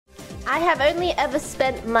I have only ever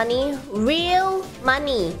spent money, real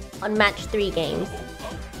money, on match 3 games.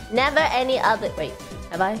 Never any other... Wait,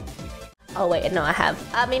 have I? Oh wait, no I have.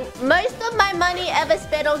 I mean, most of my money ever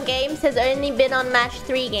spent on games has only been on match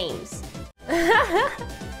 3 games.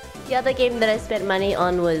 The other game that I spent money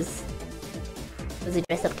on was a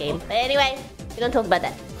dress-up game. But anyway, we don't talk about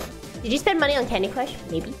that. Did you spend money on Candy Crush?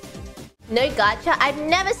 Maybe. No gacha? I've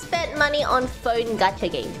never spent money on phone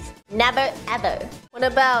gacha games. Never, ever. What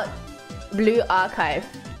about Blue Archive?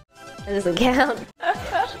 That doesn't count.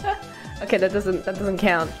 Okay, that doesn't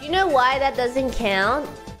count. You know why that doesn't count?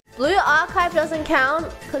 Blue Archive doesn't count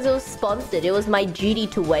because it was sponsored. It was my duty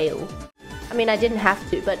to whale. I mean, I didn't have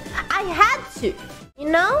to, but I had to.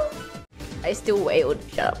 You know? I still whaled.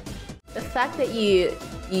 Shut up. The fact that you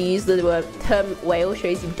use the term whale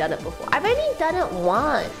shows you've done it before. I've only done it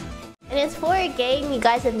once. And it's for a game you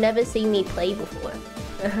guys have never seen me play before.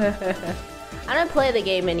 I don't play the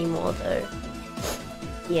game anymore though.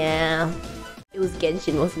 Yeah. It was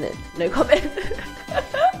Genshin, wasn't it? No comment.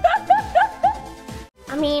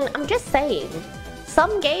 I mean, I'm just saying.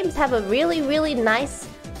 Some games have a really, really nice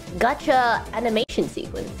gacha animation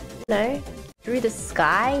sequence. You know? Through the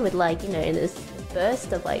sky with like, you know, this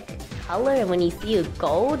burst of like color, and when you see a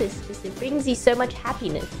gold, it brings you so much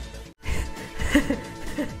happiness.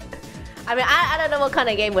 I mean, I don't know what kind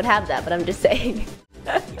of game would have that, but I'm just saying.